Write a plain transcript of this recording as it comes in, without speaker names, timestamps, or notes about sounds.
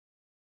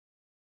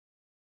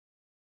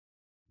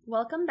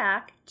Welcome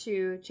back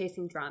to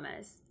Chasing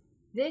Dramas.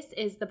 This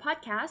is the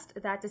podcast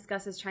that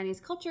discusses Chinese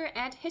culture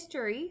and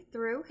history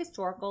through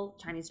historical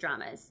Chinese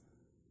dramas.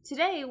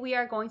 Today, we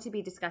are going to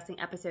be discussing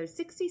episode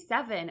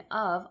 67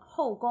 of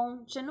后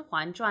宫甄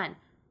嬛传,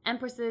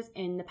 Empresses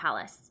in the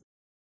Palace.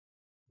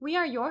 We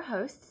are your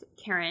hosts,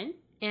 Karen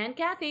and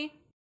Kathy.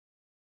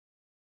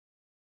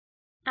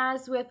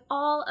 As with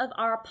all of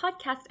our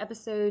podcast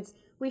episodes,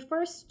 we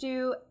first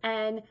do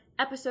an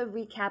episode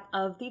recap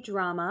of the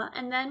drama,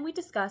 and then we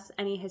discuss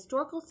any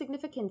historical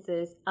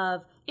significances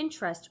of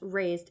interest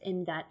raised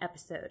in that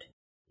episode.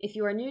 If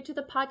you are new to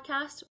the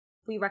podcast,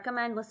 we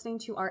recommend listening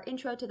to our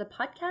intro to the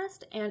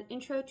podcast and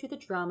intro to the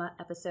drama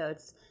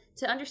episodes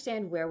to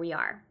understand where we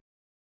are.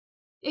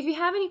 If you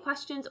have any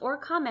questions or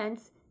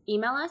comments,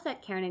 email us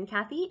at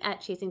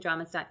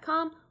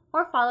karenandkathy@chasingdramas.com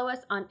or follow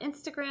us on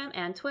Instagram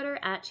and Twitter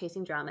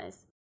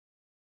 @chasingdramas.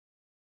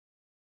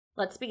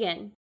 Let's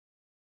begin.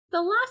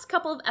 The last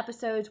couple of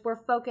episodes were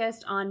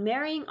focused on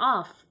marrying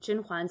off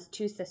Jinhuan's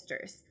two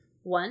sisters,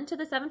 one to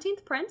the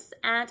 17th prince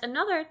and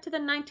another to the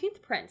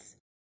 19th prince.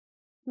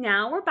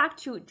 Now we're back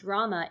to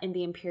drama in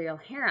the imperial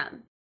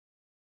harem.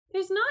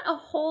 There's not a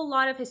whole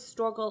lot of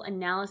historical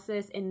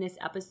analysis in this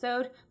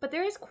episode, but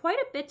there is quite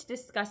a bit to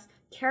discuss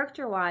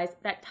character-wise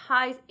that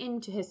ties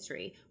into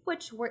history,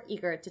 which we're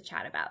eager to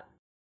chat about.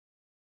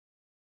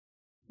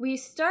 We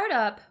start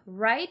up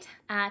right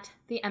at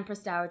the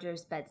Empress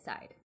Dowager's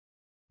bedside.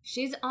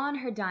 She's on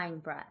her dying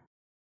breath.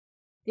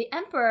 The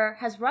emperor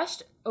has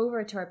rushed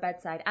over to her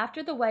bedside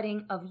after the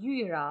wedding of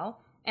Yu Yirao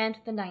and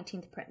the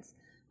 19th prince,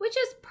 which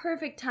is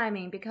perfect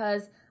timing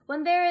because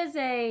when there is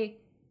a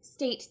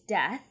state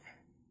death,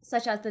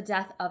 such as the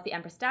death of the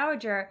Empress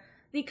Dowager,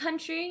 the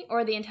country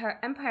or the entire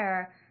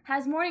empire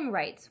has mourning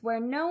rites where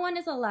no one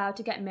is allowed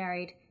to get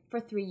married for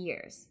 3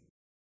 years.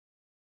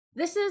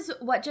 This is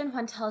what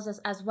Jinhuan tells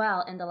us as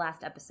well in the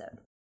last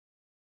episode.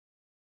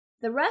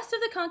 The rest of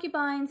the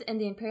concubines in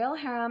the imperial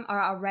harem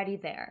are already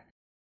there.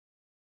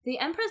 The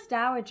Empress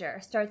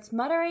Dowager starts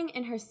muttering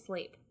in her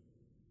sleep.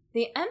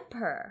 The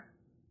emperor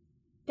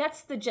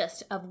gets the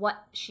gist of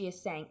what she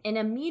is saying and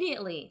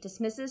immediately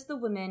dismisses the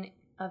women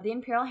of the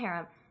imperial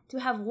harem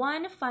to have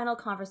one final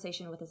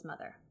conversation with his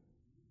mother.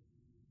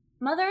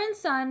 Mother and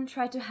son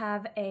try to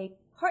have a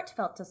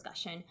heartfelt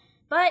discussion,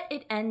 but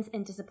it ends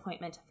in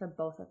disappointment for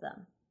both of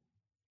them.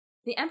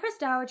 The Empress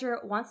Dowager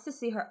wants to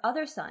see her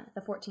other son,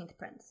 the 14th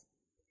prince.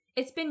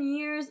 It's been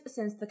years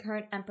since the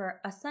current emperor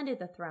ascended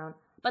the throne,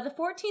 but the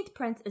 14th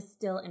prince is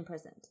still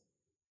imprisoned.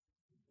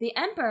 The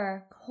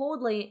emperor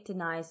coldly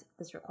denies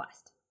this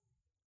request.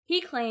 He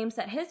claims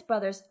that his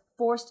brothers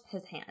forced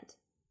his hand.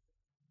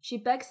 She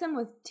begs him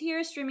with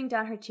tears streaming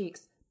down her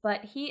cheeks,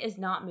 but he is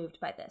not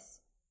moved by this.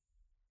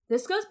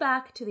 This goes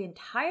back to the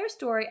entire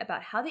story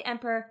about how the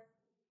emperor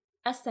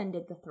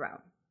ascended the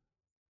throne.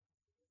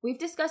 We've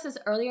discussed this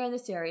earlier in the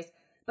series,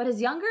 but his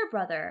younger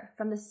brother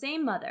from the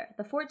same mother,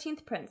 the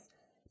 14th prince,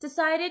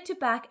 decided to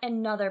back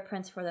another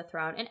prince for the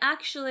throne and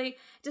actually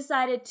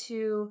decided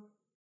to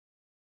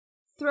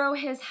throw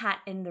his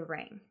hat in the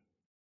ring.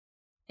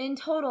 In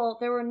total,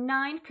 there were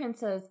 9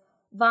 princes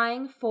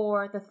vying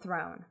for the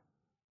throne.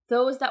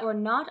 Those that were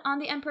not on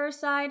the emperor's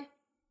side,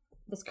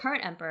 this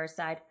current emperor's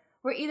side,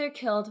 were either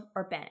killed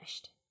or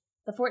banished.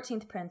 The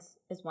 14th prince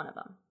is one of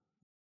them.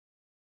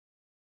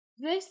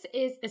 This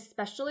is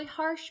especially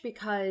harsh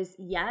because,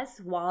 yes,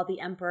 while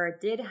the emperor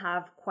did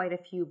have quite a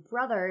few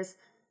brothers,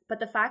 but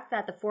the fact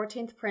that the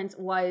 14th prince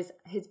was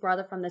his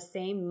brother from the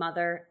same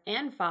mother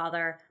and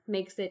father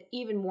makes it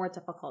even more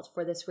difficult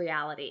for this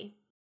reality.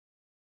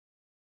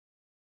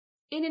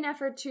 In an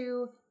effort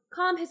to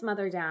calm his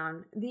mother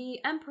down,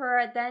 the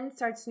emperor then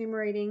starts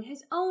enumerating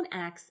his own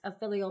acts of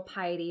filial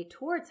piety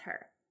towards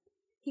her.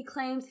 He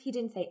claims he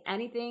didn't say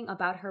anything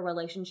about her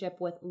relationship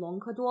with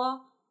Long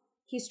Keduo.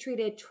 He's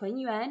treated Chun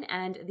Yuan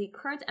and the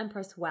current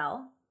empress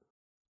well.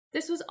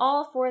 This was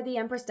all for the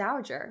Empress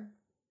Dowager.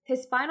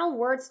 His final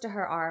words to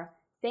her are,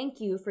 "Thank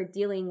you for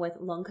dealing with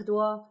Long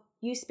Keduo.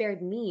 You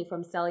spared me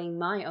from selling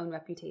my own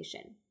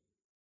reputation."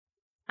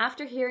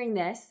 After hearing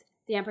this,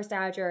 the Empress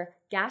Dowager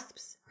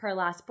gasps her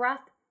last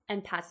breath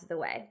and passes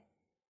away.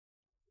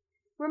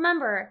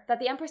 Remember that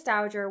the Empress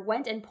Dowager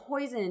went and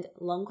poisoned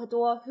Long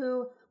Keduo,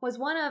 who was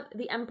one of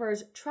the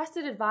emperor's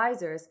trusted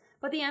advisors,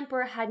 but the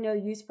emperor had no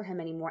use for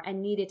him anymore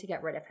and needed to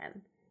get rid of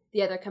him.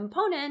 The other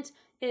component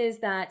is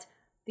that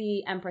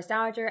the Empress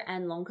Dowager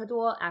and Long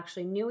Keduo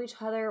actually knew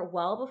each other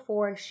well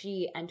before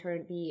she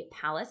entered the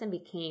palace and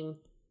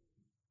became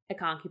a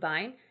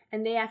concubine,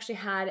 and they actually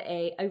had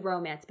a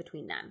romance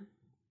between them.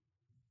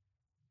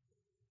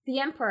 The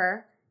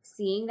emperor,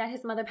 seeing that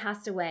his mother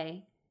passed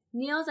away,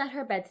 kneels at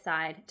her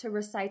bedside to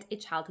recite a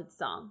childhood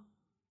song.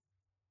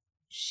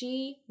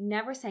 She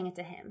never sang it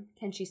to him.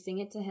 Can she sing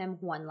it to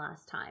him one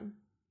last time?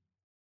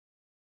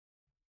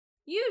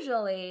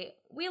 Usually,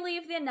 we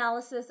leave the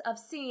analysis of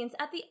scenes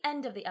at the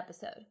end of the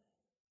episode.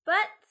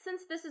 But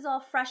since this is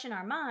all fresh in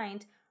our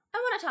mind, I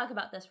want to talk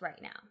about this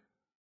right now.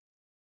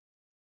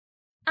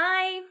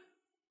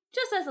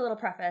 Just as a little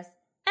preface,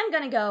 am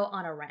going to go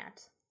on a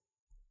rant.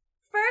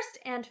 First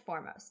and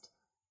foremost,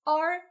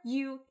 Are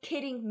you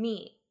kidding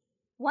me?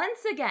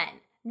 Once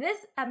again,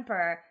 this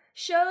emperor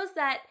shows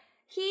that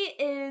he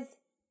is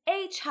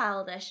a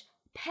childish,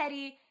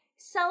 petty,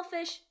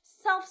 selfish,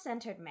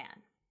 self-centered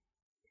man.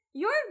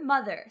 Your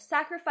mother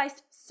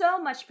sacrificed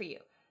so much for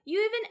you. You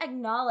even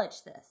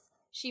acknowledge this.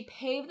 She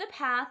paved the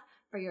path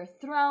for your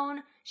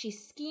throne, she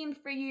schemed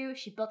for you,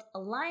 she built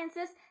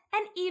alliances,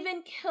 and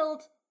even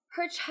killed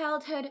her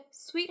childhood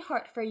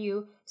sweetheart for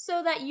you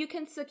so that you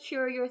can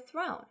secure your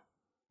throne.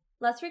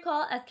 Let's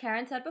recall, as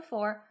Karen said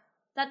before,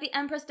 that the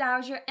Empress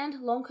Dowager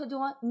and Long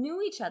Kedong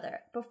knew each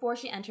other before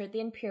she entered the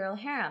imperial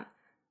harem.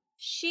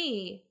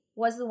 She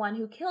was the one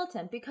who killed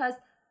him because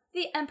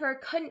the emperor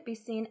couldn't be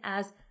seen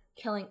as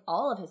killing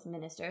all of his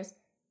ministers.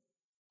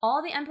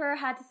 All the emperor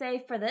had to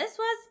say for this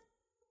was,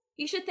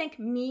 you should thank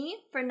me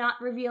for not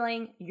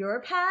revealing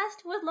your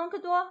past with Long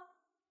Kedong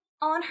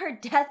on her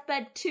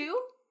deathbed too.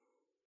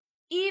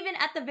 Even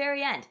at the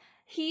very end,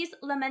 he's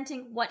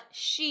lamenting what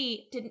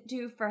she didn't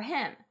do for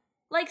him,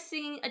 like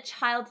singing a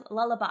child's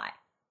lullaby.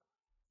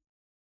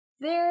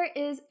 There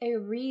is a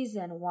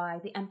reason why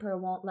the emperor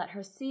won't let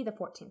her see the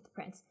 14th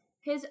prince,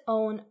 his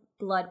own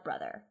blood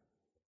brother.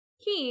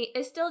 He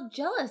is still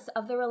jealous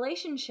of the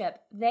relationship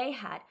they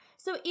had,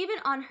 so even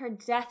on her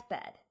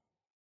deathbed,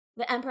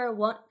 the emperor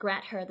won't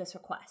grant her this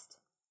request.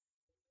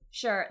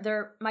 Sure,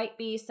 there might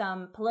be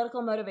some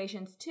political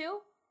motivations too,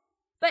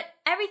 but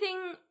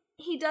everything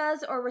he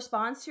does or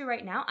responds to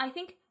right now, I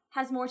think,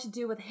 has more to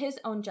do with his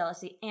own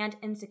jealousy and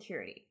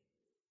insecurity.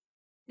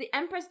 The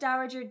Empress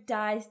Dowager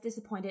dies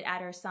disappointed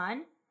at her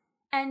son,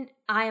 and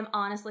I am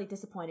honestly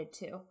disappointed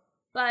too.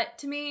 But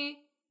to me,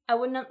 I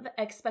wouldn't have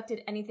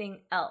expected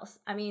anything else.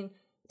 I mean,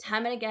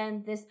 time and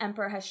again, this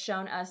emperor has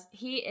shown us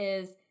he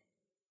is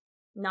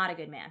not a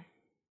good man.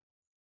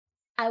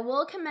 I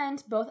will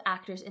commend both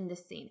actors in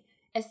this scene,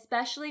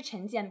 especially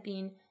Chen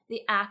Jianbin,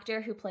 the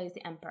actor who plays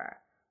the emperor.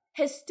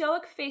 His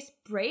stoic face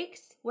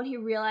breaks when he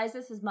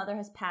realizes his mother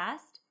has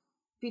passed,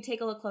 if you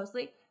take a look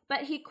closely,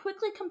 but he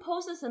quickly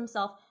composes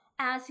himself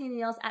as he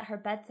kneels at her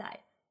bedside.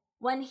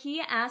 When he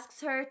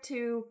asks her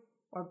to,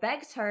 or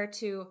begs her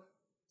to,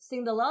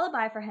 sing the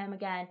lullaby for him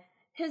again,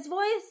 his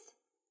voice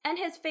and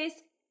his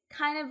face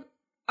kind of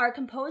are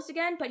composed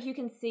again, but you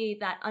can see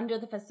that under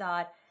the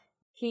facade,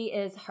 he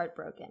is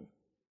heartbroken.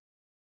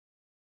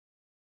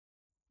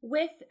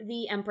 With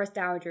the Empress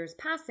Dowager's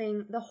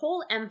passing, the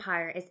whole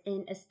empire is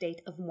in a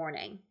state of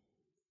mourning.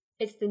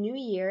 It's the new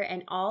year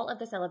and all of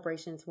the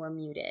celebrations were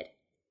muted.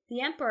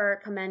 The emperor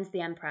commends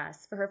the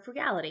empress for her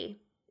frugality.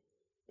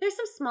 There's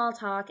some small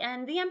talk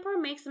and the emperor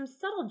makes some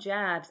subtle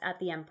jabs at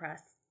the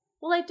empress.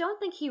 Well, I don't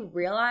think he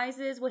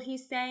realizes what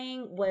he's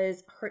saying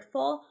was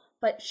hurtful,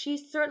 but she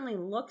certainly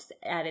looks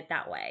at it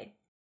that way.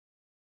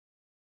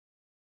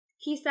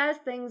 He says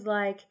things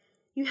like,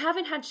 "You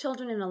haven't had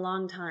children in a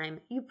long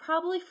time. You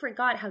probably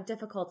forgot how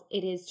difficult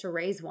it is to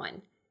raise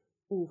one."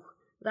 Ooh,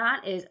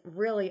 that is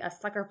really a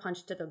sucker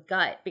punch to the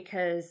gut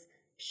because,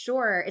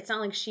 sure, it's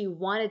not like she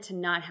wanted to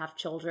not have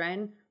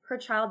children. Her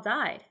child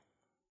died.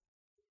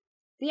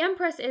 The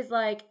empress is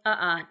like,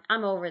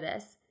 I'm over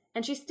this.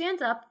 And she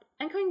stands up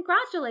and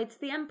congratulates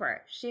the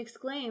emperor. She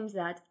exclaims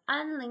that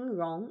An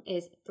Lingrong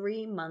is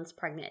 3 months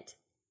pregnant.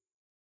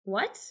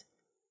 What?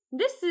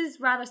 This is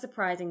rather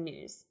surprising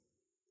news.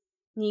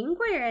 Ning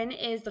Guiren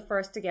is the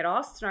first to get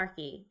all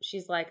snarky.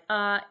 She's like,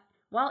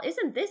 well,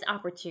 isn't this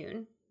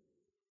opportune?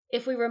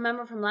 If we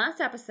remember from last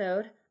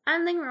episode,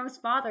 An Lingrong's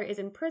father is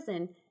in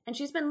prison and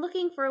she's been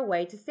looking for a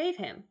way to save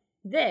him.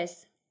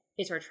 This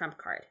is her trump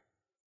card.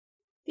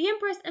 The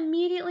empress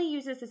immediately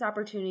uses this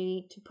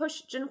opportunity to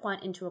push Zhen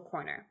Huan into a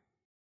corner.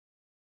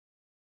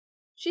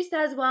 She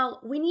says,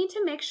 well, we need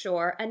to make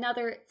sure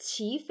another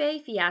Qi Fei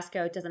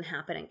fiasco doesn't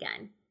happen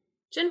again.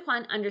 Zhen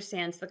Huan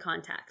understands the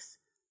context.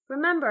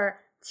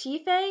 Remember,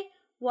 Qi Fei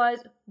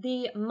was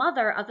the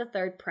mother of the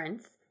third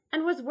prince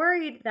and was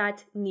worried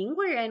that Ning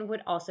Guiren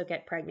would also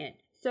get pregnant.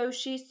 So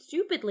she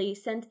stupidly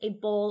sent a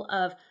bowl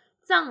of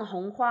Zhang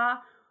Honghua,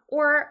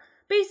 or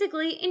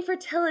basically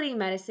infertility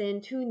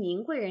medicine, to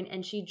Ning Guiren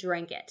and she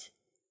drank it.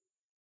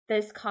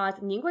 This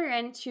caused Ning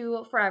Guiren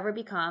to forever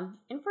become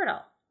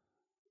infertile.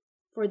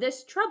 For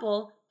this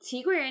trouble,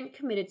 Qi Guiren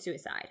committed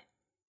suicide.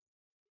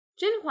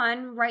 Zhen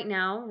Huan right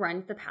now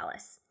runs the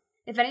palace.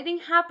 If anything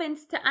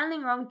happens to An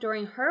Lingrong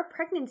during her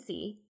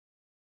pregnancy,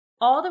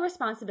 all the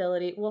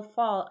responsibility will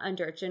fall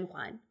under Zhen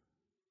Huan.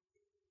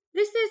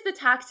 This is the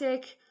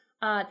tactic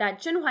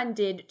that Zhen Huan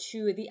did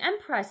to the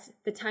empress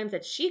the times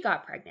that she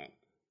got pregnant.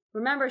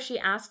 Remember, she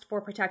asked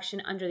for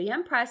protection under the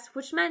empress,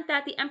 which meant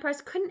that the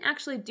empress couldn't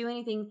actually do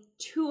anything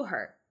to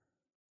her.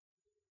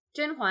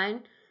 Zhen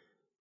Huan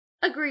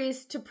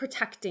agrees to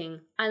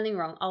protecting An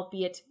Lingrong,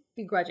 albeit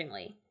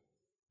begrudgingly.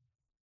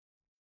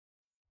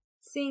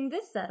 Seeing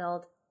this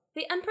settled,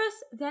 the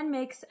empress then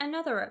makes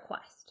another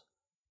request.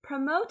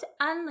 Promote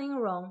An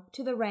Lingrong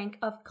to the rank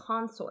of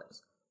consort,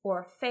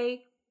 or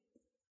fei.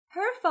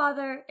 Her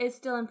father is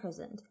still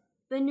imprisoned.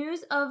 The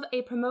news of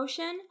a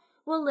promotion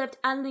will lift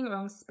An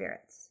Lingrong's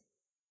spirits.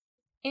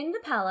 In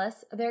the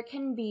palace, there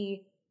can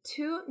be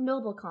 2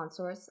 noble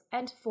consorts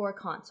and 4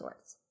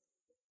 consorts.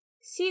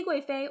 Xi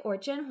Guifei or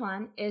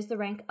Zhenhuan is the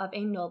rank of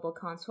a noble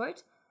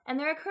consort, and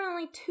there are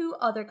currently 2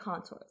 other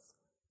consorts,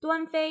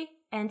 Duanfei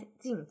and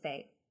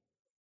Jingfei.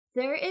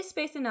 There is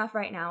space enough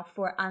right now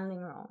for An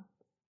Lingrong.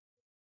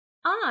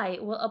 I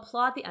will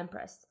applaud the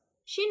Empress.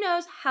 She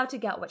knows how to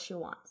get what she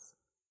wants.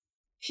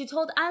 She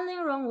told An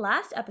Lingrong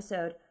last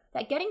episode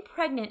that getting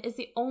pregnant is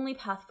the only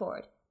path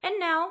forward, and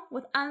now,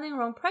 with An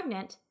Lingrong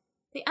pregnant,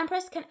 the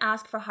Empress can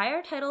ask for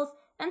higher titles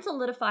and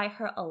solidify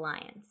her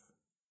alliance.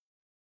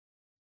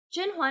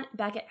 Zhenhuan,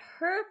 back at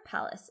her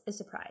palace, is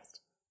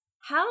surprised.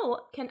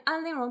 How can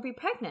An Lingrong be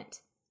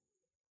pregnant?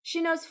 She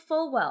knows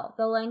full well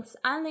the lengths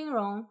An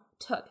Lingrong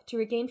took to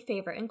regain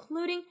favor,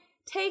 including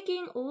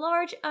taking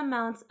large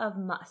amounts of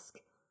musk,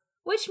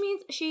 which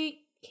means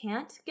she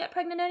can't get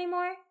pregnant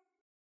anymore.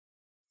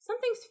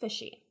 Something's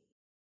fishy.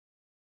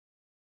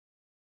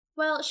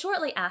 Well,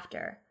 shortly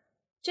after,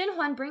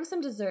 Zhenhuan brings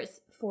some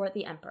desserts for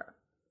the emperor.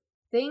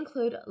 They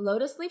include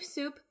lotus leaf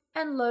soup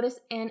and lotus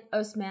and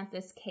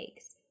osmanthus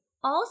cakes,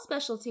 all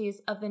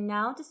specialties of the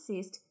now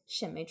deceased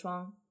Shen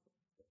Meizhuang.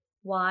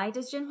 Why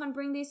does Zhenhuan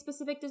bring these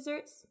specific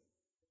desserts?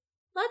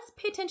 Let's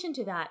pay attention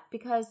to that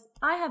because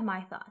I have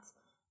my thoughts.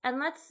 And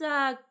let's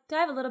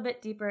dive a little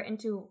bit deeper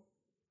into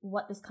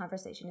what this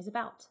conversation is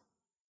about.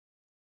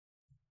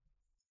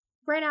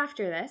 Right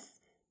after this,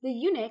 the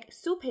eunuch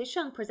Su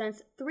Peisheng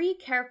presents 3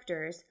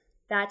 characters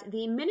that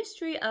the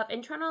Ministry of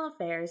Internal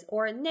Affairs,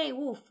 or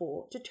Neiwu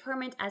Fu,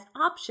 determined as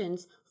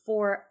options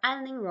for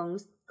An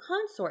Lingrong's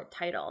consort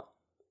title.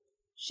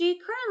 She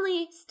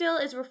currently still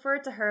is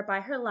referred to her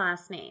by her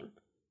last name.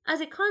 As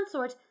a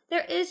consort,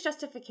 there is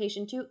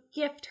justification to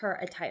gift her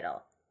a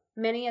title.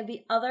 Many of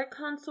the other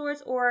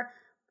consorts or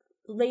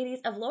ladies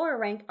of lower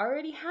rank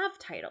already have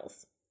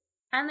titles.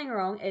 An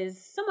Lingrong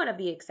is somewhat of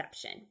the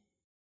exception.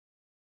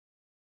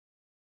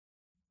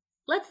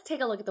 Let's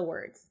take a look at the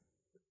words.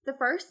 The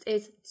first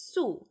is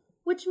Su,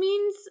 which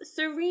means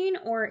serene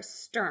or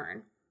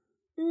stern.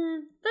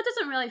 That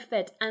doesn't really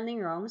fit An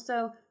Lingrong,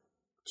 so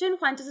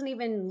Zhenhuan doesn't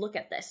even look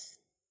at this.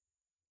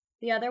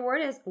 The other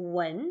word is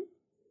Wen.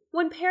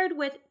 When paired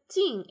with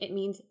Jing, it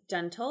means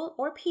gentle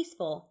or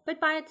peaceful,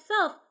 but by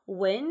itself,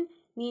 Wen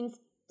means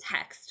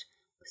text.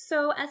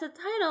 So as a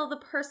title, the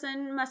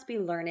person must be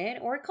learned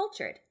or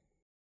cultured.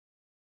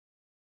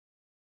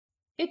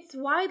 It's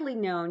widely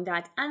known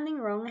that An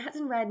Lingrong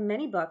hasn't read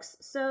many books,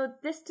 so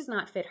this does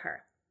not fit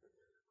her.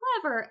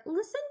 However,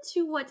 listen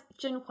to what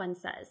Zhenhuan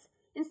says.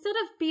 Instead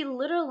of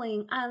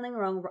belittling An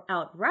Lingrong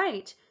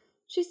outright,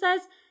 she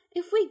says,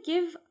 if we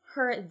give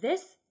her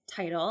this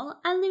title,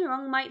 An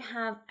Lingrong might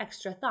have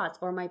extra thoughts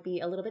or might be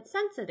a little bit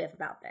sensitive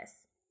about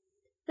this.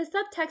 The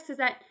subtext is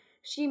that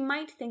she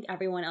might think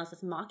everyone else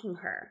is mocking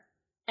her.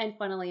 And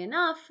funnily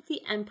enough,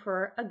 the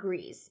emperor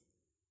agrees.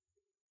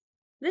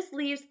 This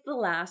leaves the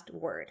last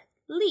word,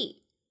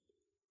 Li.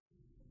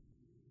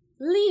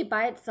 Li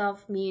by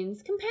itself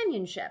means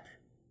companionship.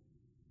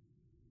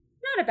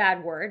 Not a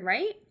bad word,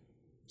 right?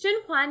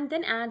 Zhenhuan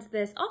then adds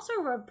this also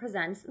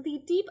represents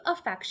the deep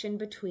affection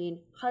between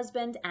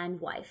husband and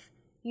wife,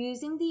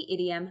 using the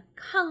idiom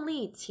伉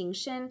俪情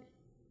深,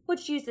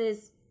 which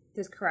uses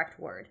this correct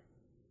word.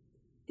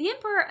 The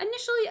emperor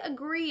initially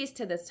agrees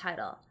to this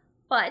title,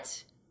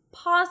 but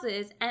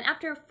pauses and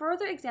after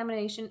further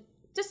examination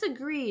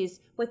disagrees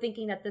with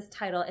thinking that this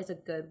title is a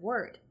good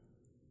word.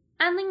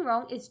 An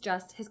Lingrong is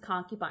just his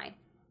concubine.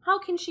 How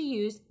can she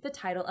use the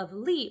title of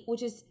Li,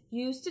 which is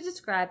used to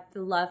describe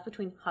the love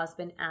between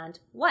husband and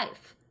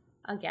wife?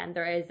 Again,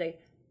 there is a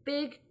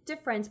big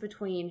difference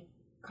between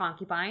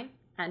concubine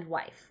and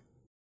wife.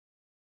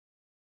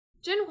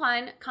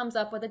 Zhenhuan comes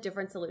up with a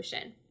different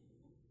solution.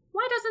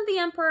 Why doesn't the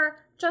emperor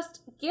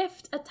just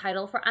gift a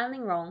title for An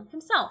Lingrong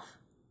himself?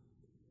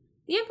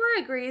 The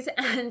emperor agrees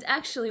and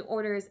actually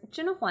orders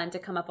Zhenhuan to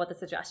come up with a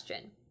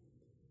suggestion.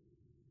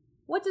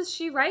 What does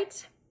she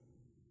write?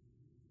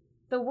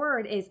 The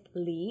word is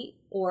Li,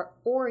 or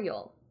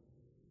oriole,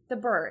 the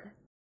bird.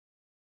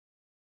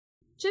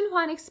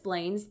 Zhenhuan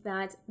explains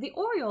that the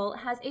oriole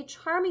has a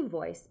charming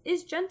voice,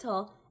 is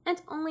gentle,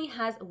 and only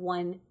has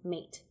one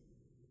mate.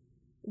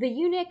 The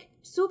eunuch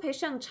Su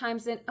Peisheng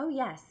chimes in, oh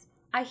yes,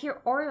 I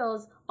hear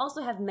orioles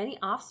also have many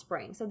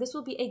offspring, so this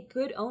will be a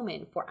good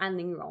omen for An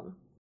Lingrong.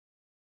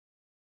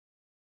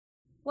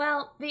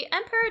 Well, the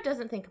emperor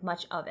doesn't think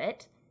much of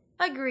it,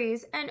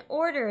 agrees, and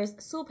orders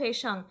Su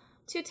Peisheng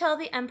to tell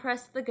the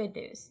empress the good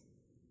news.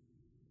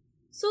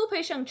 Su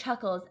Peisheng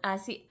chuckles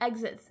as he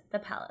exits the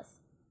palace,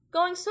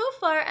 going so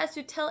far as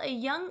to tell a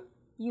young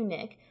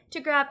eunuch to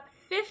grab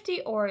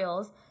 50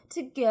 orioles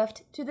to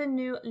gift to the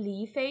new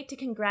Li Fei to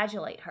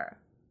congratulate her.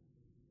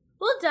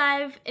 We'll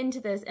dive into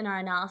this in our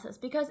analysis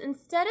because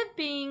instead of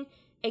being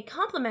a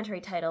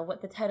complimentary title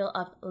with the title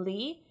of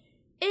Li,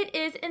 it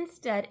is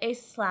instead a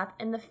slap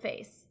in the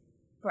face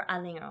for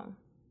An Lingrong.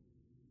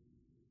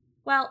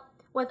 Well,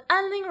 with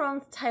An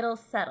Lingrong's title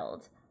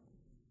settled,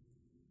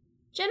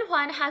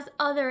 Zhenhuan has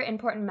other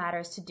important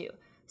matters to do,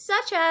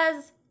 such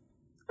as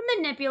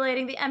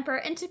manipulating the emperor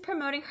into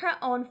promoting her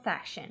own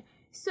faction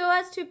so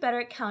as to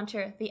better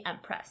counter the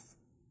empress.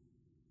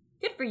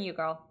 Good for you,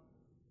 girl.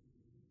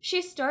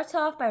 She starts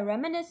off by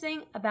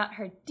reminiscing about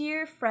her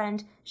dear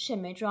friend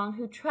Shen Meizhuang,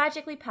 who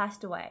tragically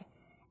passed away,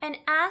 and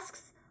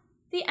asks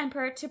the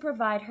emperor to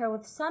provide her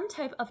with some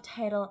type of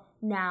title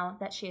now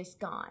that she is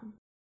gone.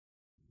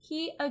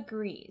 He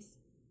agrees.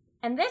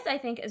 And this, I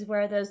think, is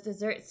where those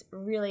desserts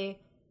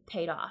really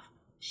paid off.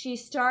 She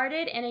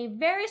started in a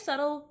very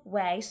subtle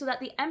way so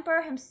that the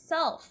emperor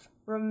himself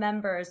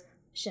remembers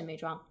Shen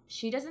Meizhuang.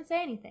 She doesn't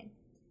say anything.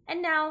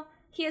 And now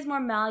he is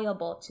more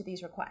malleable to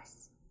these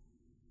requests.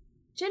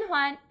 Zhen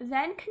Huan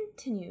then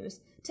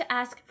continues to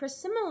ask for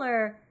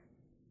similar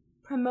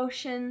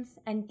promotions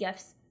and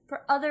gifts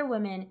for other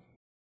women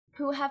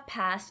who have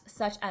passed,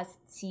 such as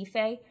Qi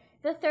Fei,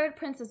 the third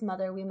prince's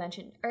mother we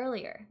mentioned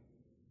earlier.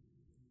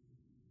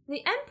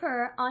 The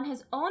emperor, on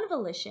his own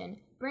volition,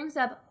 brings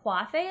up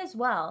Hua Fei as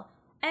well,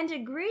 and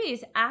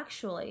agrees,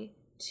 actually,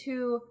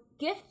 to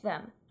gift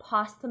them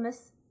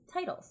posthumous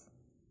titles.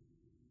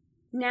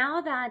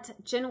 Now that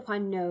Zhen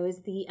Huan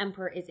knows the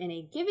emperor is in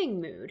a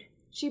giving mood,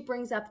 she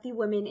brings up the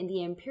women in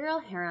the imperial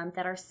harem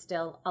that are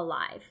still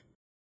alive.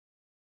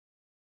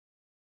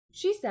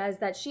 She says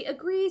that she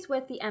agrees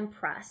with the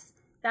empress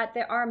that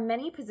there are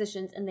many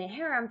positions in the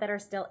harem that are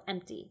still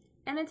empty,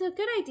 and it's a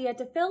good idea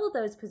to fill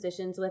those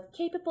positions with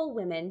capable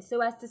women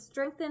so as to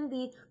strengthen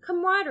the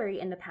camaraderie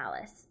in the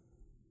palace.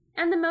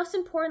 And the most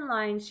important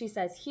line she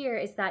says here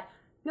is that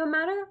no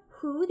matter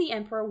who the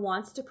emperor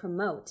wants to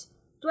promote,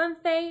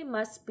 Duanfei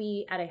must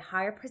be at a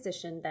higher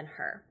position than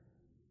her.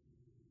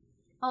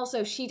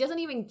 Also, she doesn't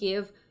even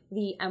give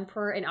the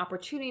emperor an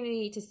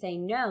opportunity to say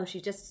no.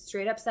 She just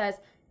straight up says,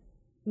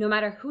 no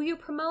matter who you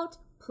promote,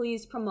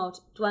 please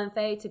promote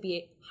Duanfei to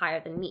be higher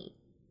than me.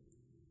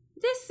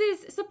 This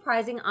is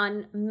surprising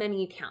on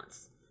many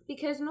accounts,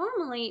 because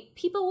normally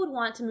people would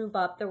want to move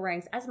up the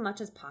ranks as much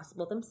as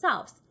possible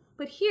themselves.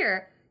 But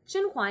here,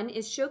 Zhen Huan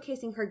is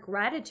showcasing her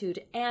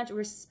gratitude and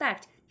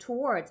respect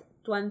towards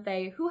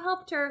Duanfei, who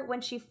helped her when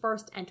she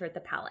first entered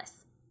the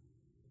palace.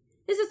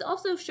 This is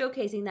also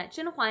showcasing that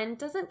Zhen Huan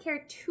doesn't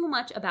care too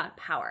much about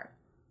power.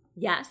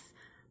 Yes,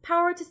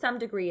 power to some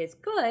degree is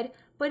good,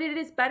 but it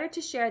is better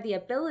to share the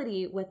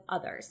ability with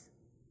others.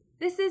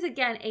 This is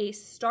again a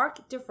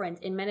stark difference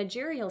in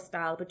managerial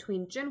style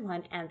between Zhen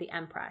Huan and the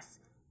Empress.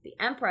 The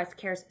Empress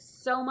cares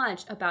so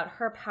much about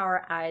her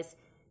power as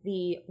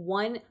the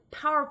one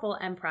powerful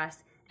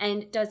Empress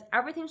and does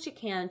everything she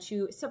can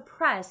to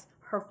suppress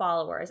her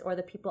followers or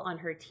the people on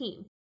her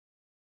team.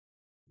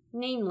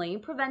 Namely,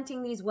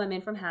 preventing these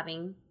women from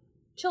having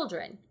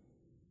children.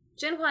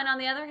 Zhen Huan, on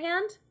the other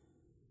hand,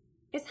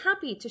 is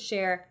happy to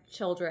share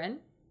children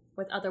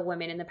with other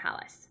women in the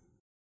palace.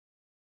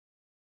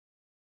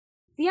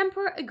 The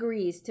emperor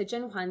agrees to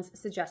Zhen Huan's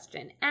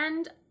suggestion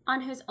and,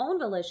 on his own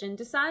volition,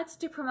 decides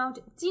to promote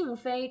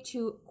Jingfei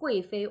to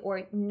Guifei,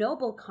 or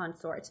noble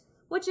consort,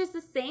 which is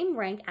the same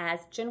rank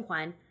as Zhen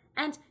Huan,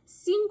 and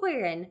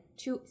Xingguiren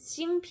to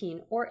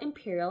Xingpin, or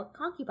imperial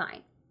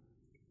concubine.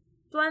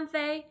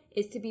 Duanfei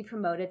is to be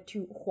promoted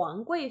to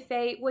Huang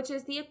Guifei, which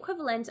is the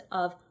equivalent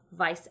of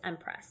vice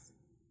empress.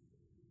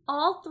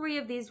 All three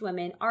of these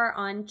women are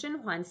on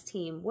Zhen Huan's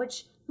team,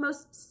 which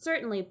most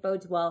certainly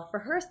bodes well for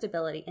her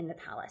stability in the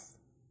palace.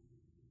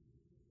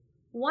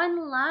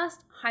 One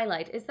last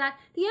highlight is that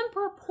the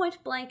emperor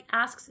point blank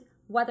asks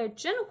whether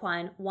Zhen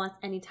Huan wants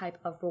any type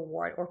of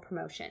reward or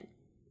promotion.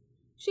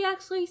 She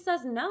actually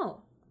says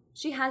no.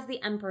 She has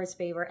the emperor's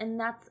favor, and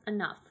that's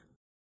enough.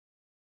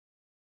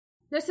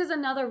 This is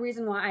another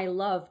reason why I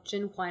love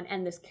Zhen Huan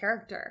and this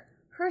character.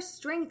 Her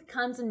strength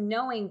comes in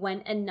knowing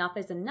when enough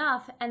is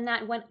enough, and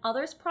that when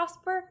others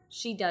prosper,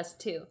 she does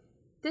too.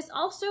 This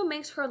also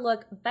makes her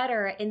look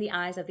better in the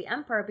eyes of the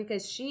emperor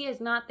because she is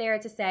not there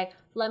to say,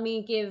 let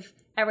me give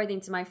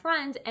everything to my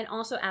friends and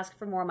also ask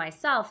for more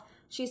myself.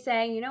 She's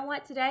saying, you know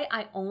what, today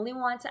I only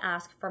want to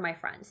ask for my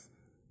friends.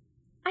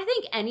 I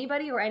think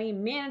anybody or any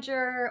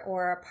manager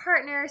or a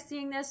partner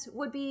seeing this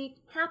would be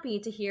happy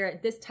to hear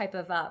this type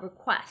of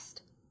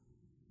request.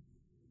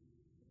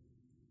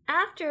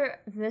 After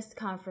this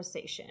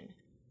conversation,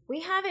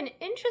 we have an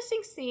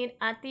interesting scene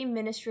at the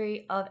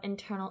Ministry of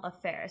Internal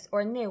Affairs,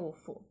 or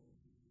Neiwufu.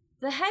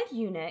 The head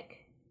eunuch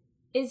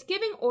is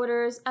giving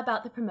orders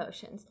about the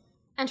promotions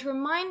and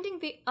reminding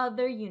the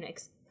other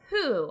eunuchs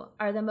who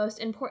are the most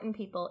important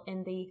people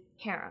in the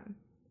harem.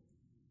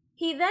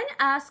 He then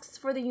asks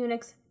for the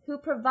eunuchs who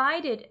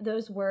provided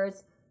those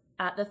words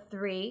at the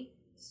three,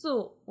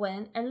 Su,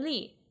 Wen, and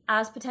Li,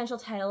 as potential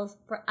titles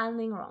for An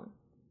Lingrong.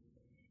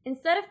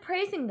 Instead of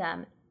praising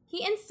them,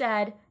 he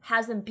instead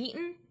has them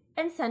beaten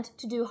and sent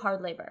to do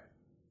hard labor.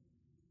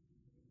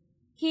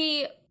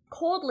 He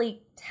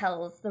coldly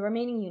tells the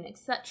remaining eunuchs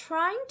that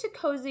trying to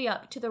cozy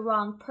up to the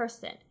wrong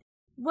person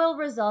will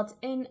result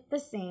in the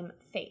same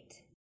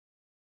fate.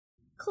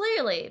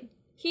 Clearly,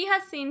 he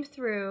has seen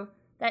through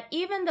that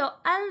even though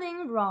An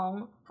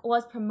Lingrong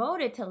was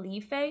promoted to Li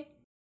Fei,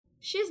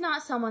 she's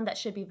not someone that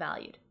should be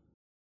valued.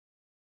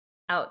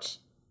 Ouch.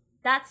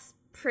 That's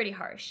pretty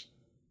harsh.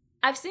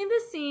 I've seen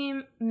this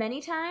scene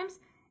many times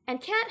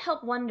and can't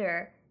help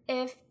wonder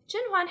if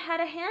Zhen Huan had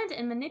a hand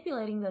in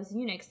manipulating those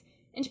eunuchs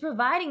into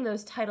providing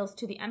those titles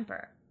to the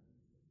emperor.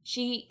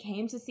 She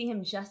came to see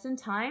him just in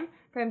time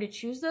for him to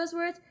choose those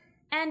words,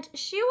 and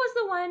she was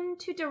the one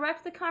to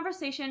direct the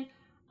conversation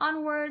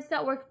on words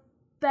that work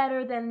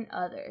better than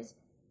others.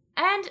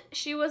 And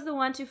she was the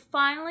one to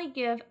finally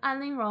give An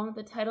Lingrong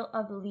the title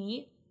of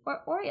Li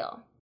or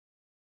Oriole.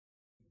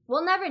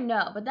 We'll never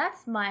know, but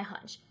that's my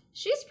hunch.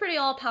 She's pretty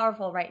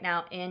all-powerful right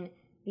now in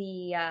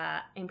the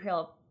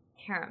imperial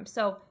harem,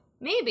 so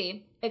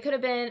maybe it could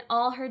have been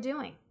all her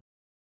doing.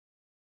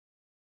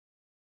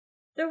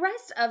 The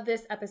rest of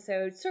this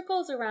episode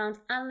circles around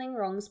An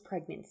Lingrong's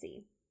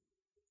pregnancy.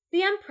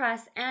 The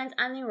Empress and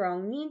An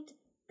Lingrong need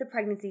the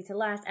pregnancy to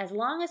last as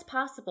long as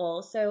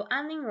possible, so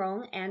An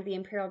Lingrong and the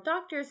imperial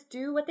doctors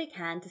do what they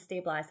can to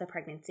stabilize the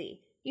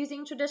pregnancy,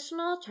 using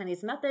traditional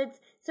Chinese methods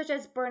such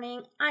as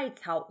burning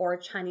aicao or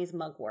Chinese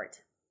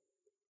mugwort.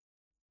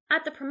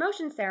 At the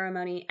promotion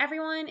ceremony,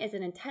 everyone is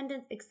in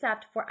attendance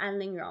except for An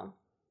Lingrong.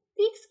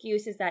 The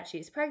excuse is that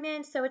she's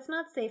pregnant, so it's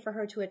not safe for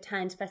her to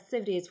attend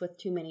festivities with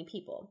too many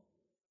people.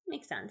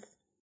 Makes sense.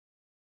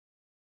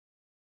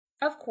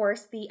 Of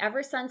course, the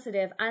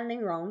ever-sensitive An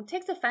Lingrong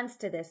takes offense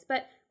to this,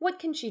 but what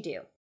can she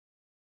do?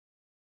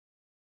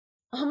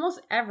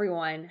 Almost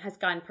everyone has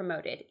gotten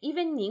promoted,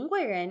 even Ning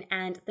Guiren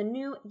and the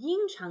new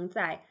Ying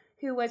Changzai,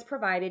 who was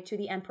provided to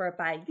the emperor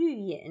by Yu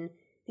Yin,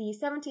 the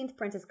 17th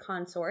princess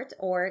consort,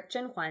 or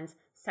Zhen Huan's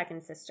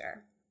second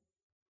sister.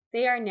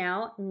 They are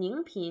now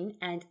Ning Pin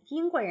and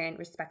Ying Guiren,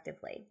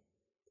 respectively.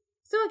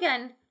 So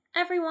again,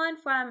 everyone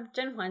from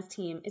Zhen Huan's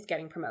team is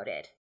getting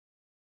promoted.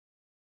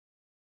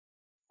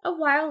 A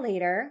while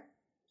later,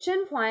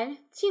 Zhen Huan,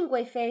 Qin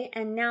Guifei,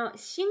 and now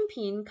Xing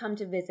Pin come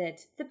to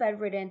visit the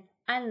bedridden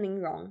An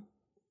Lingrong.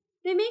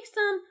 They make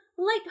some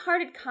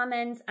light-hearted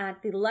comments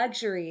at the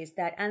luxuries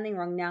that An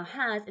Lingrong now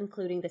has,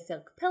 including the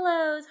silk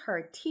pillows,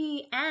 her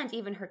tea, and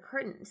even her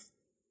curtains.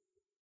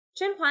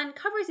 Zhen Huan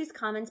covers these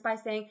comments by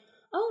saying,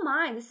 "Oh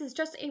my, this is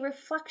just a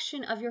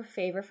reflection of your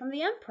favor from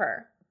the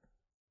emperor."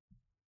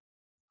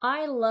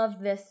 I love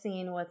this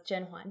scene with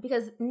Zhen Huan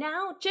because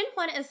now Zhen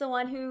Huan is the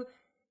one who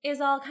is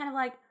all kind of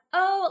like,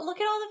 "Oh, look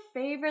at all the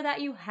favor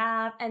that you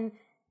have." And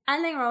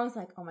An Lingrong's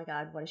like, "Oh my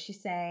god, what is she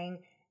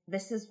saying?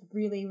 This is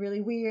really,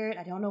 really weird.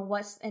 I don't know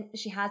what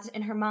she has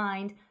in her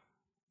mind."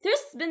 There's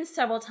been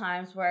several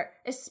times where,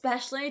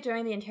 especially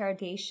during the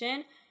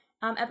interrogation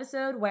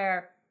episode,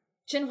 where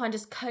Zhen Huan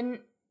just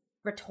couldn't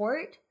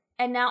retort.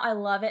 And now I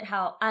love it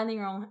how An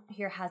Lingrong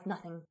here has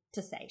nothing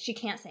to say. She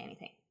can't say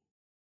anything.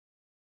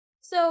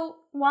 So,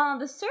 while on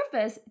the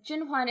surface,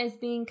 Zhen Huan is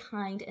being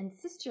kind and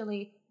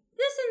sisterly,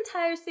 this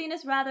entire scene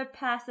is rather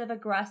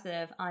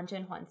passive-aggressive on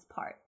Zhen Huan's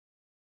part.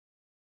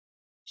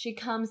 She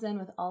comes in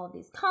with all of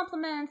these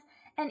compliments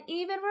and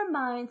even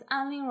reminds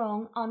An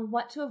Lingrong on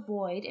what to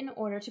avoid in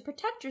order to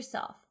protect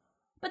herself.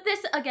 But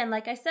this, again,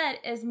 like I said,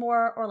 is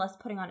more or less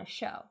putting on a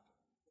show.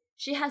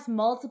 She has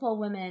multiple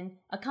women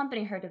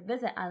accompany her to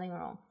visit An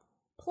Lingrong.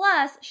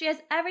 Plus, she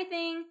has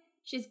everything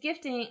she's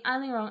gifting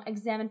An Lingrong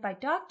examined by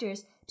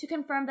doctors to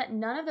confirm that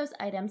none of those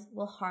items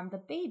will harm the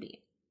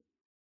baby.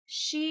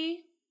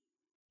 She,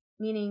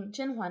 meaning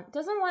Zhen Huan,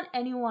 doesn't want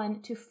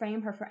anyone to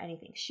frame her for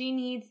anything. She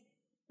needs,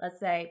 let's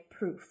say,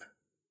 proof.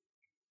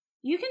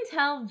 You can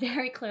tell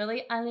very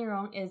clearly An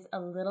Lingrong is a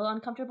little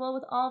uncomfortable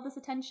with all of this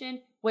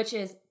attention, which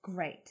is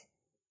great.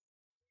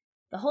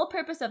 The whole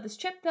purpose of this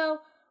trip, though,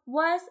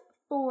 was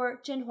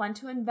for Zhen Huan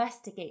to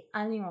investigate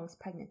An Lingrong's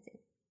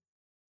pregnancy.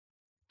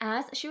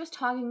 As she was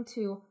talking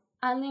to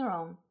An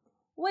Lingrong,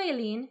 Wei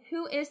Lin,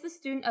 who is the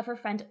student of her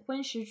friend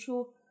Wen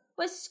Shichu,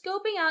 was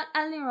scoping out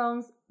An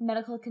Lingrong's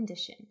medical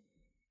condition.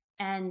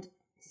 And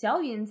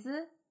Xiao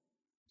Yunzi,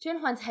 Zhen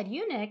Huan's head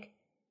eunuch,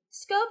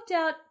 scoped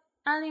out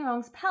An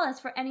Lingrong's palace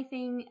for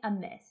anything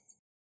amiss.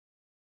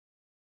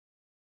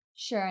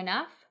 Sure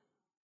enough,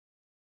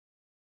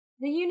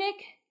 the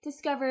eunuch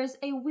discovers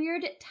a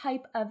weird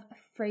type of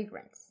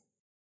fragrance.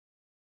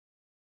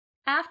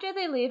 After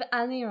they leave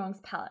An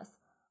Lingrong's palace,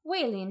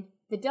 Wei Lin,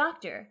 the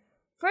doctor,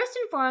 first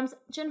informs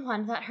Zhen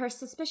Huan that her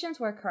suspicions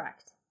were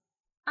correct.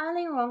 An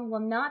Lingrong will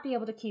not be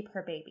able to keep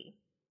her baby.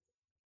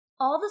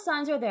 All the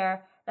signs are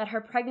there that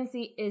her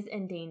pregnancy is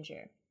in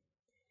danger.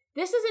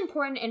 This is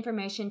important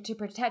information to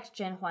protect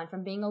Zhen Huan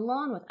from being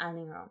alone with An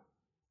Lingrong.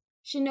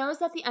 She knows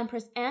that the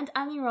Empress and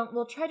An Lingrong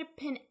will try to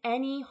pin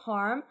any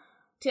harm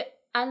to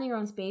An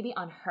Lingrong's baby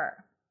on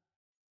her.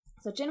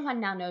 So Zhen Huan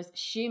now knows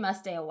she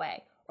must stay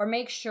away, or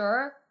make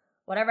sure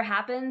whatever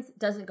happens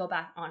doesn't go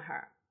back on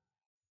her.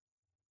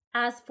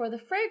 As for the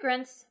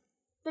fragrance,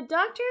 the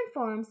doctor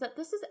informs that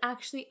this is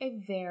actually a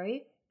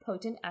very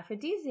potent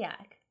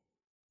aphrodisiac.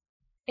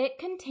 It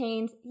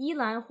contains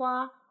yilan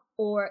hua,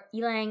 or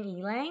ylang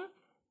ylang,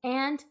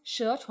 and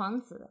she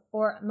chuangzi,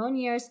 or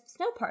Monier's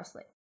snow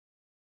parsley.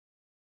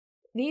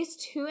 These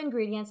two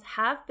ingredients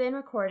have been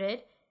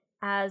recorded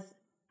as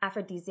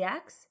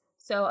aphrodisiacs,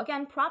 so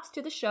again, props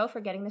to the show for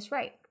getting this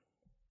right.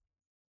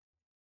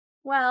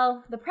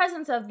 Well, the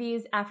presence of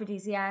these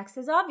aphrodisiacs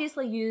is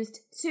obviously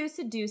used to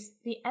seduce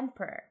the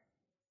emperor.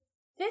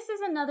 This is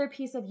another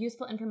piece of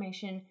useful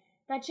information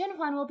that Zhen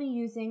Huan will be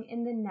using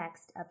in the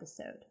next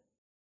episode.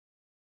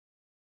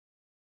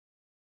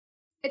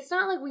 It's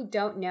not like we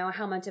don't know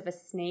how much of a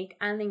snake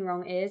An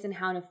Lingrong is and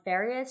how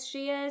nefarious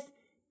she is,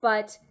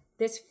 but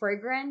this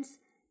fragrance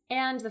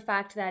and the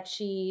fact that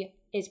she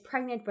is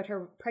pregnant but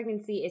her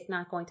pregnancy is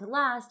not going to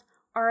last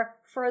are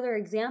further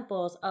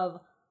examples of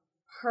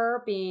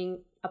her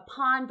being a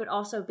pawn but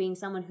also being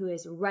someone who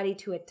is ready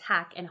to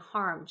attack and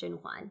harm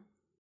Zhenhuan.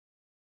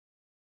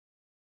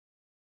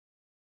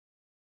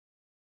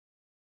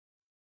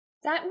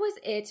 That was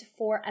it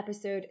for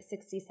episode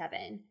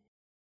 67.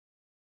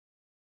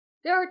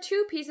 There are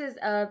two pieces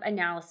of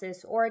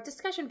analysis or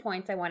discussion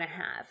points I want to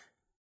have.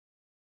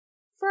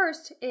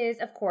 First is,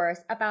 of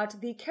course,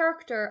 about the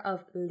character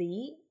of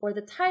Li, or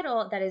the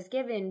title that is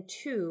given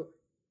to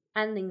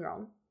An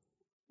Lingrong.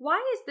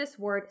 Why is this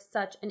word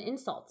such an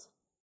insult?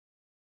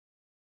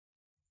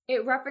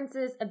 It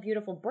references a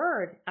beautiful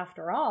bird,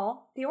 after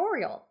all, the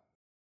oriole.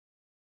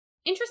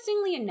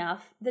 Interestingly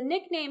enough, the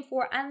nickname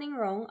for An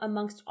Lingrong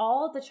amongst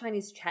all the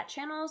Chinese chat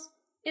channels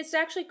is to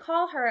actually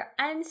call her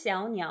An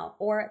Xiaoniao,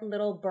 or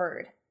little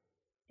bird.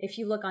 If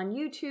you look on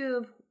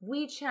YouTube,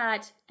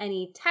 WeChat,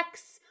 any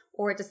texts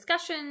or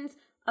discussions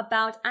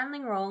about An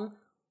Lingrong,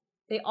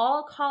 they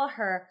all call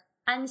her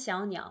An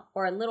Xiaoniao,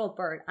 or little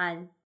bird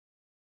An.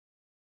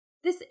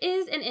 This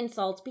is an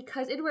insult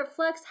because it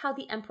reflects how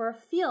the emperor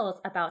feels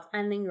about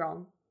An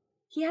Lingrong.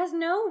 He has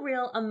no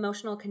real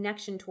emotional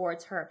connection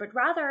towards her, but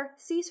rather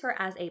sees her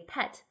as a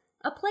pet,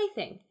 a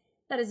plaything,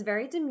 that is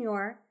very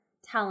demure,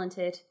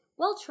 talented,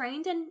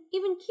 well-trained, and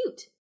even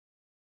cute.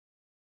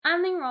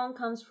 An Lingrong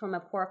comes from a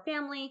poor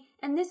family,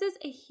 and this is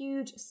a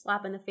huge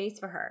slap in the face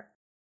for her.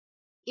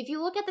 If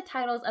you look at the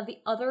titles of the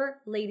other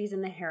ladies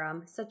in the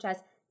harem, such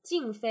as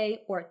Jing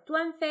Fei or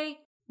Duan Fei,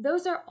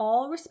 those are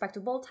all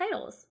respectable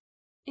titles.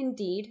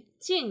 Indeed,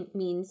 Jing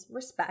means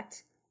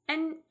respect,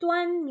 and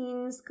Duan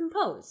means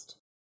composed.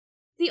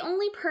 The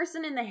only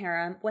person in the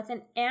harem with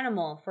an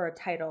animal for a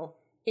title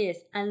is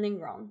An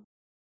Lingrong.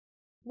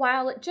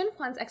 While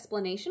Zhenhuan's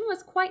explanation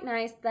was quite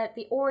nice that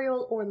the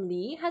oriole or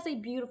Li has a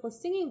beautiful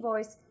singing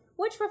voice,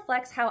 which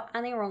reflects how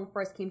An Lingrong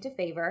first came to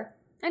favor,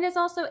 and is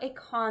also a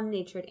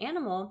calm-natured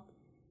animal,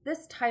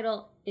 this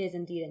title is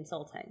indeed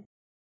insulting.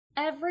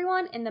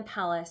 Everyone in the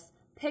palace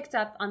picked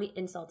up on the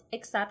insult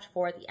except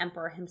for the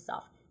emperor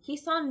himself. He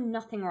saw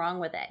nothing wrong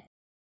with it.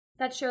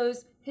 That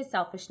shows his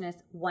selfishness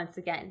once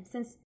again,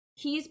 since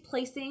he's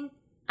placing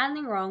An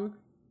Lingrong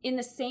in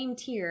the same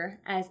tier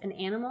as an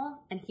animal,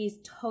 and he's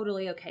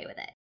totally okay with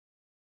it.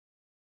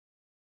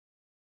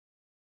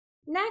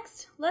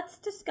 Next, let's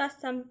discuss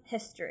some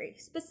history,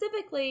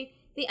 specifically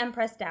the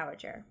Empress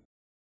Dowager.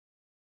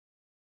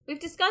 We've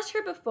discussed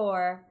her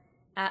before,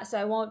 so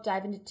I won't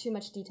dive into too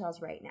much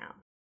details right now.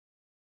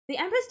 The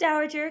Empress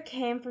Dowager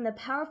came from the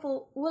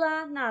powerful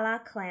Ula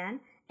Nala clan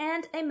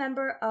and a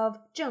member of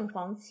Zheng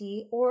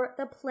Huangqi, or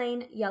the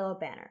Plain Yellow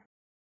Banner.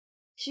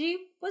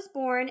 She was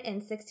born in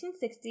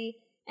 1660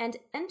 and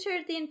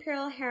entered the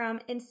imperial harem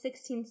in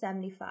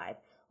 1675,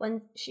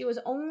 when she was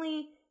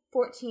only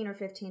 14 or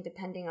 15,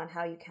 depending on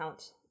how you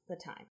count the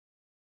time.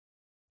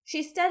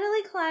 She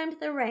steadily climbed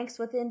the ranks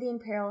within the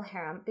imperial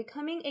harem,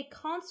 becoming a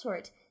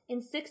consort in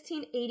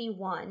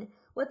 1681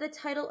 with the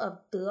title of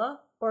De,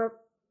 or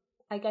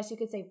I guess you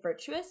could say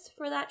virtuous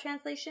for that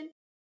translation.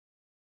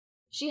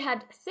 She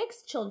had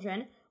 6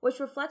 children, which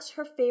reflects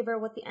her favor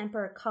with the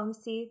Emperor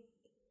Kangxi.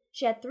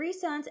 She had 3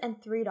 sons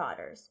and 3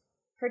 daughters.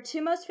 Her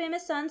 2 most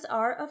famous sons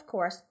are, of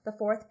course, the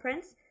 4th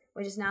prince,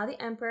 which is now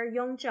the Emperor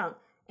Yongzheng,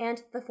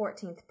 and the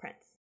 14th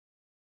prince.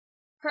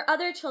 Her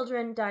other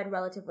children died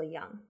relatively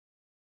young.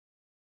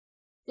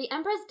 The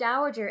Empress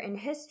Dowager in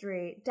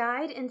history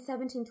died in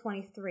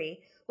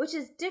 1723, which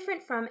is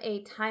different from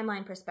a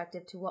timeline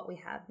perspective to what we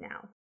have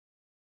now.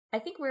 I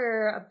think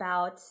we're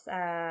about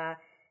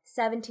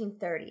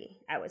 1730,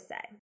 I would say.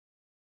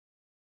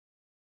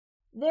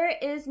 There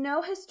is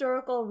no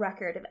historical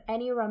record of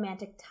any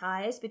romantic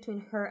ties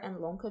between her and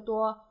Long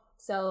Keduo,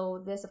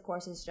 so this, of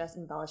course, is just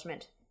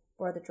embellishment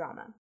for the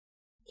drama.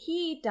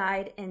 He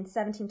died in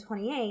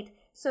 1728,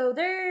 so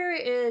there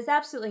is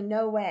absolutely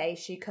no way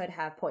she could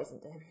have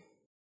poisoned him.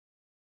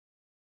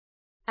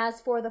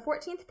 As for the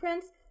 14th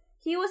prince,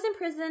 he was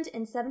imprisoned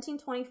in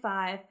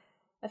 1725,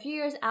 a few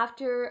years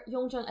after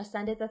Yongzheng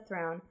ascended the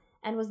throne,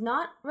 and was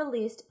not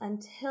released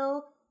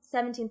until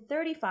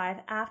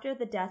 1735 after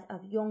the death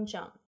of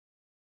Yongzheng.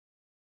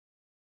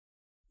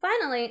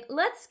 Finally,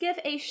 let's give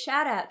a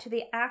shout out to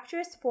the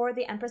actress for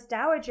the Empress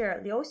Dowager,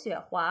 Liu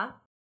Xuehua.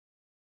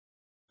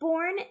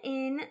 Born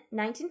in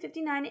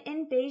 1959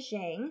 in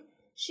Beijing,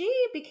 she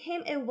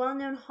became a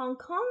well-known Hong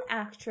Kong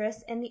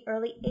actress in the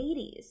early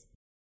 80s.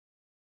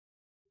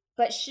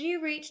 But she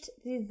reached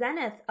the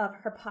zenith of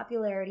her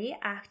popularity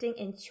acting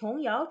in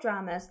Qiong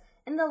dramas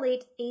in the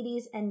late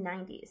 80s and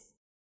 90s.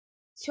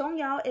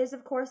 Qiong is,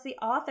 of course, the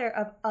author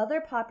of other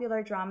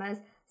popular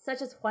dramas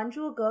such as 还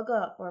珠格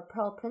格 or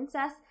Pearl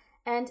Princess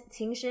and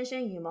情深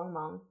深雨蒙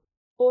蒙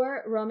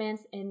or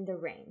Romance in the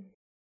Rain.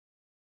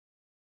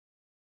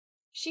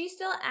 She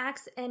still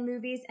acts in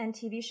movies and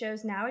TV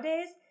shows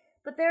nowadays,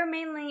 but they're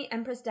mainly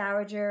Empress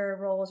Dowager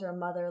roles or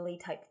motherly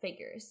type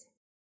figures.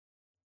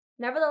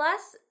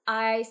 Nevertheless,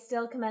 I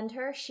still commend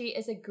her. She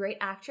is a great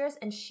actress,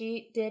 and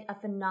she did a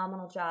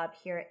phenomenal job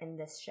here in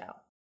this show.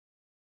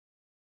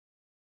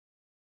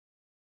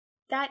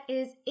 That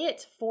is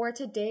it for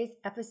today's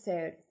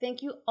episode.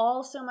 Thank you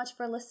all so much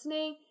for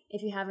listening.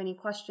 If you have any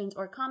questions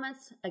or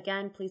comments,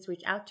 again, please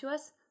reach out to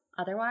us.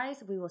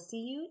 Otherwise, we will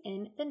see you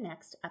in the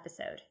next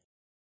episode.